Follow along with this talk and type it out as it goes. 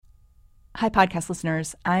Hi, podcast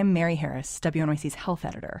listeners. I'm Mary Harris, WNYC's health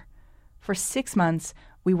editor. For 6 months,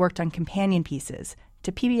 we worked on companion pieces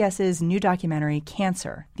to PBS's new documentary,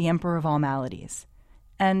 Cancer, the Emperor of All Maladies.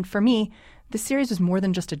 And for me, this series was more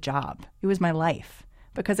than just a job. It was my life.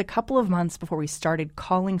 Because a couple of months before we started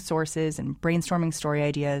calling sources and brainstorming story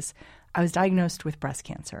ideas, I was diagnosed with breast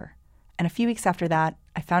cancer. And a few weeks after that,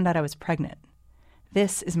 I found out I was pregnant.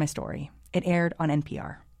 This is my story. It aired on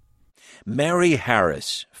NPR. Mary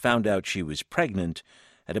Harris found out she was pregnant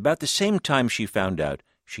at about the same time she found out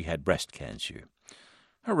she had breast cancer.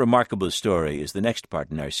 Her remarkable story is the next part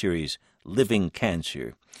in our series, Living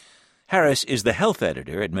Cancer. Harris is the health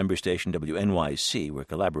editor at member station WNYC. We're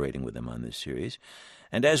collaborating with them on this series.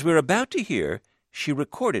 And as we're about to hear, she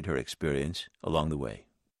recorded her experience along the way.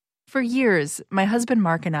 For years, my husband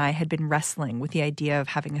Mark and I had been wrestling with the idea of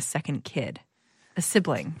having a second kid, a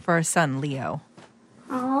sibling for our son Leo.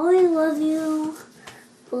 I always love you,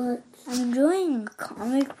 but I'm enjoying a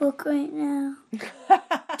comic book right now.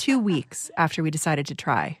 2 weeks after we decided to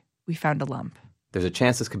try, we found a lump. There's a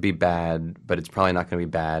chance this could be bad, but it's probably not going to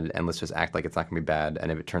be bad, and let's just act like it's not going to be bad.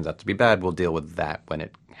 And if it turns out to be bad, we'll deal with that when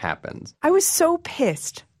it happens. I was so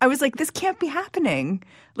pissed. I was like, this can't be happening.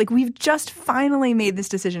 Like, we've just finally made this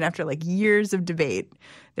decision after, years of debate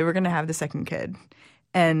that we're going to have the second kid.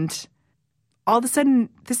 And all of a sudden,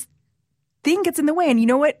 this thing gets in the way. And you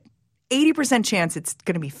know what? 80% chance it's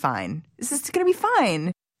going to be fine. This is going to be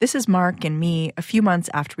fine. This is Mark and me a few months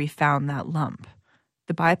after we found that lump.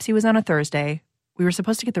 The biopsy was on a Thursday. We were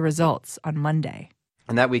supposed to get the results on Monday.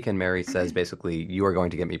 And that weekend, Mary says, basically, you are going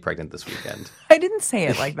to get me pregnant this weekend. I didn't say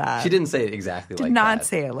it like that. She didn't say it exactly like that. Did not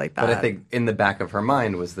say it like that. But I think in the back of her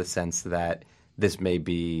mind was the sense that this may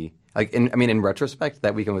be, in retrospect,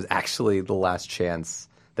 that weekend was actually the last chance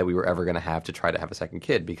that we were ever going to have to try to have a second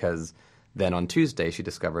kid, because then on Tuesday she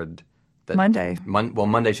discovered that Monday.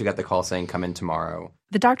 Monday she got the call saying, come in tomorrow.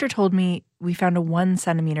 The doctor told me we found a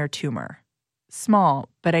 1-centimeter tumor. Small,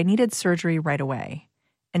 but I needed surgery right away.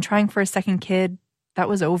 And trying for a second kid, that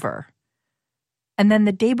was over. And then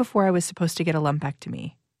the day before I was supposed to get a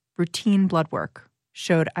lumpectomy, routine blood work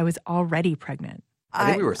showed I was already pregnant. I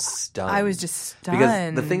think we were stunned. I was just stunned.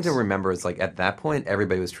 Because the thing to remember is, at that point,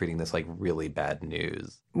 everybody was treating this like really bad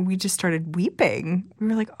news. We just started weeping. We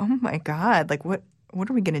were like, oh my God, what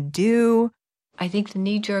are we going to do? I think the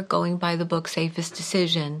knee-jerk, going by the book, safest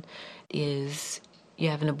decision is you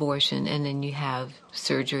have an abortion and then you have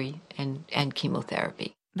surgery and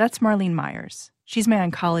chemotherapy. That's Marlene Myers. She's my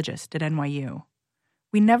oncologist at NYU.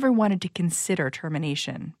 We never wanted to consider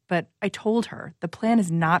termination, but I told her the plan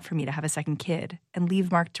is not for me to have a second kid and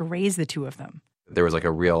leave Mark to raise the two of them. There was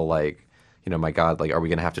a real my God, are we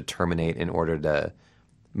going to have to terminate in order to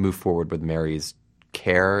move forward with Mary's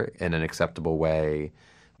care in an acceptable way?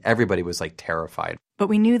 Everybody was terrified. But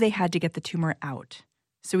we knew they had to get the tumor out.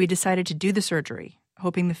 So we decided to do the surgery,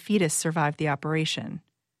 hoping the fetus survived the operation.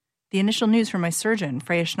 The initial news from my surgeon,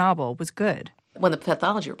 Freya Schnabel, was good. When the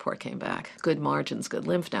pathology report came back, good margins, good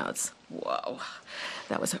lymph nodes. Whoa,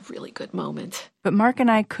 that was a really good moment. But Mark and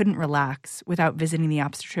I couldn't relax without visiting the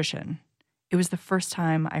obstetrician. It was the first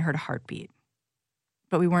time I heard a heartbeat.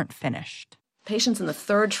 But we weren't finished. Patients in the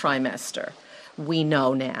 3rd trimester, we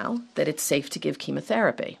know now that it's safe to give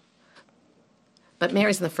chemotherapy. But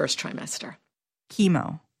Mary's in the 1st trimester.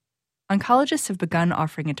 Chemo. Oncologists have begun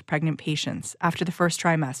offering it to pregnant patients after the 1st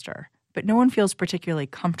trimester, but no one feels particularly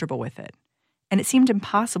comfortable with it. And it seemed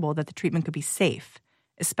impossible that the treatment could be safe,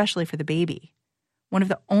 especially for the baby. One of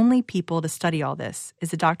the only people to study all this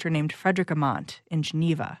is a doctor named Frederick Amont in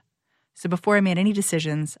Geneva. So before I made any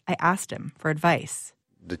decisions, I asked him for advice.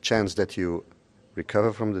 The chance that you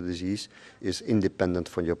recover from the disease is independent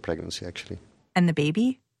from your pregnancy, actually. And the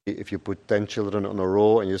baby? If you put 10 children on a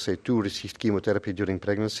row and you say 2 received chemotherapy during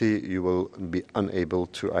pregnancy, you will be unable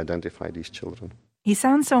to identify these children. He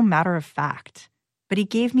sounds so matter-of-fact, but he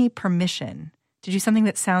gave me permission to do something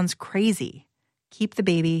that sounds crazy. Keep the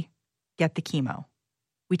baby, get the chemo.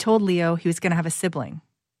 We told Leo he was going to have a sibling,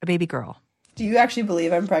 a baby girl. Do you actually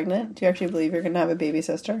believe I'm pregnant? Do you actually believe you're going to have a baby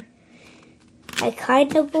sister? I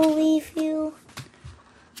kind of believe you.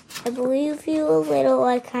 I believe you a little.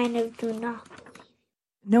 I kind of do not.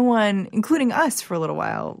 No one, including us for a little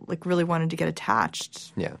while, really wanted to get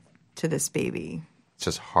attached to this baby. It's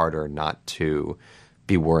just harder not to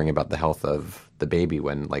be worrying about the health of the baby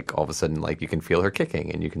when, all of a sudden, you can feel her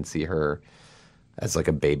kicking and you can see her as,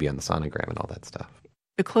 a baby on the sonogram and all that stuff.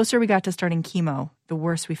 The closer we got to starting chemo, the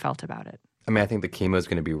worse we felt about it. I think the chemo is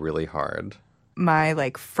going to be really hard.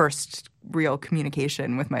 My, first real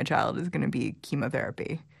communication with my child is going to be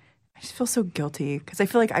chemotherapy. I just feel so guilty because I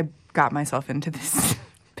feel like I got myself into this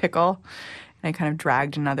pickle and I kind of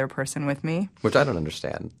dragged another person with me. Which I don't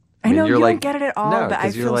understand. I know, you're you like, don't get it at all, no, but I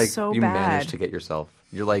you're feel like, so you bad. managed to get yourself.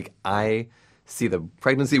 You're like, I see the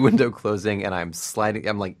pregnancy window closing and I'm sliding.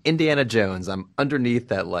 I'm like Indiana Jones. I'm underneath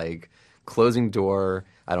that like closing door.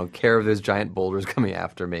 I don't care if there's giant boulders coming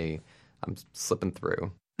after me. I'm slipping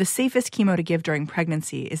through. The safest chemo to give during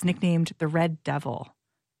pregnancy is nicknamed the Red Devil.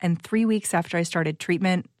 And 3 weeks after I started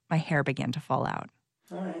treatment, my hair began to fall out.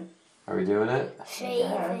 All right. Are we doing it? Shave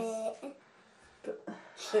it.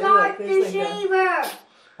 Start the shaver.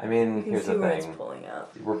 I mean, here's the It's thing. pulling out.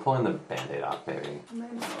 We're pulling the Band-Aid off, baby.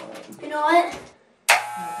 You know what?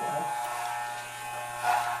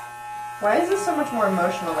 Why is this so much more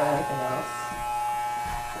emotional than anything else?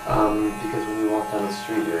 Because when you walk down the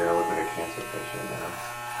street, you're gonna look like a cancer patient now.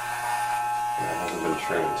 That hasn't been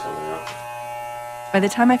trained till now. By the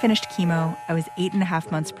time I finished chemo, I was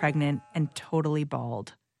 8.5 months pregnant and totally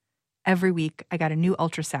bald. Every week, I got a new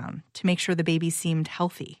ultrasound to make sure the baby seemed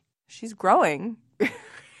healthy. She's growing.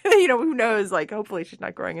 Who knows? Like, hopefully she's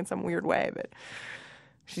not growing in some weird way, but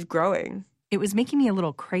she's growing. It was making me a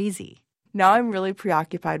little crazy. Now I'm really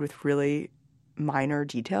preoccupied with really minor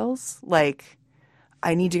details. Like,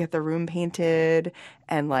 I need to get the room painted,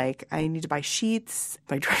 and, like, I need to buy sheets.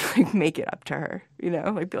 I try to, like, make it up to her,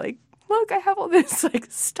 Like, be like, look, I have all this, like,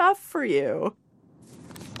 stuff for you.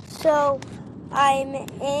 So I'm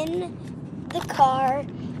in the car,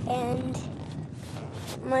 and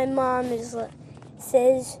my mom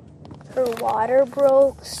says her water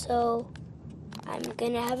broke, so I'm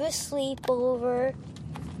gonna have a sleepover.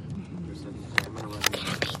 I'm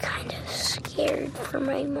gonna be kind of scared for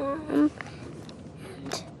my mom.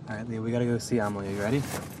 All right, Leah, we gotta go see Amelie. You ready?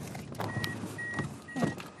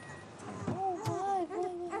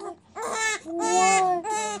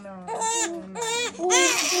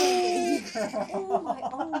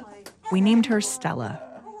 We named her Stella.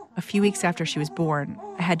 A few weeks after she was born,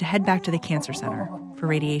 I had to head back to the cancer center for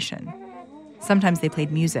radiation. Sometimes they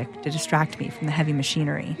played music to distract me from the heavy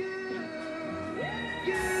machinery.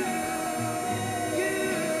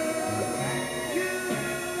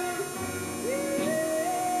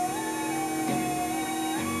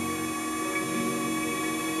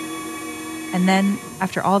 And then,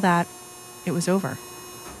 after all that, it was over.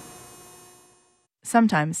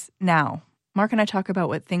 Sometimes, now, Mark and I talk about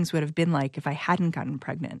what things would have been like if I hadn't gotten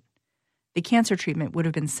pregnant. The cancer treatment would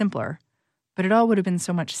have been simpler, but it all would have been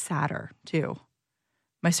so much sadder, too.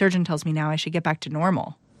 My surgeon tells me now I should get back to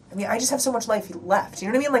normal. I mean, I just have so much life left. You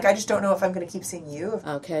know what I mean? Like, I just don't know if I'm going to keep seeing you.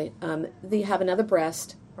 Okay. You have another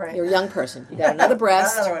breast. Right. You're a young person. You got another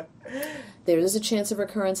breast. Another one. There is a chance of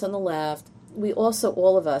recurrence on the left. We also,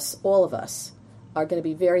 all of us, are going to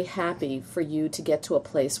be very happy for you to get to a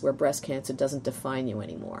place where breast cancer doesn't define you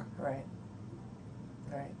anymore. Right.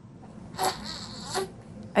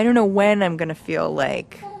 I don't know when I'm going to feel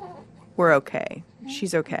like we're okay.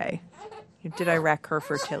 She's okay. Did I wreck her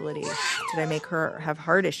fertility? Did I make her have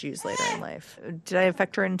heart issues later in life? Did I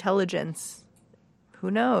affect her intelligence?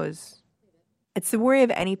 Who knows? It's the worry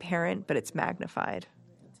of any parent, but it's magnified.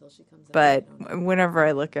 But whenever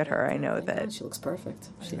I look at her, I know that she looks perfect.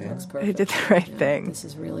 She looks perfect. I did the right thing. This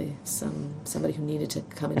is really somebody who needed to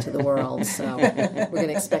come into the world. So we're going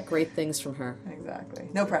to expect great things from her. Exactly.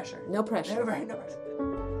 No pressure. No pressure. No pressure.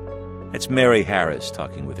 That's Mary Harris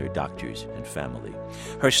talking with her doctors and family.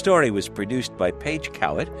 Her story was produced by Paige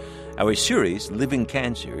Cowett. Our series, Living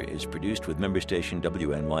Cancer, is produced with member station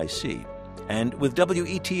WNYC and with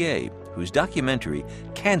WETA, whose documentary,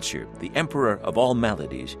 Cancer, the Emperor of All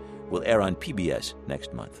Maladies, will air on PBS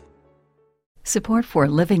next month. Support for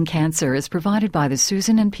Living Cancer is provided by the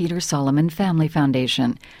Susan and Peter Solomon Family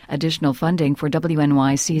Foundation. Additional funding for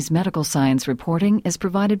WNYC's medical science reporting is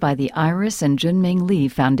provided by the Iris and Junming Lee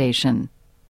Foundation.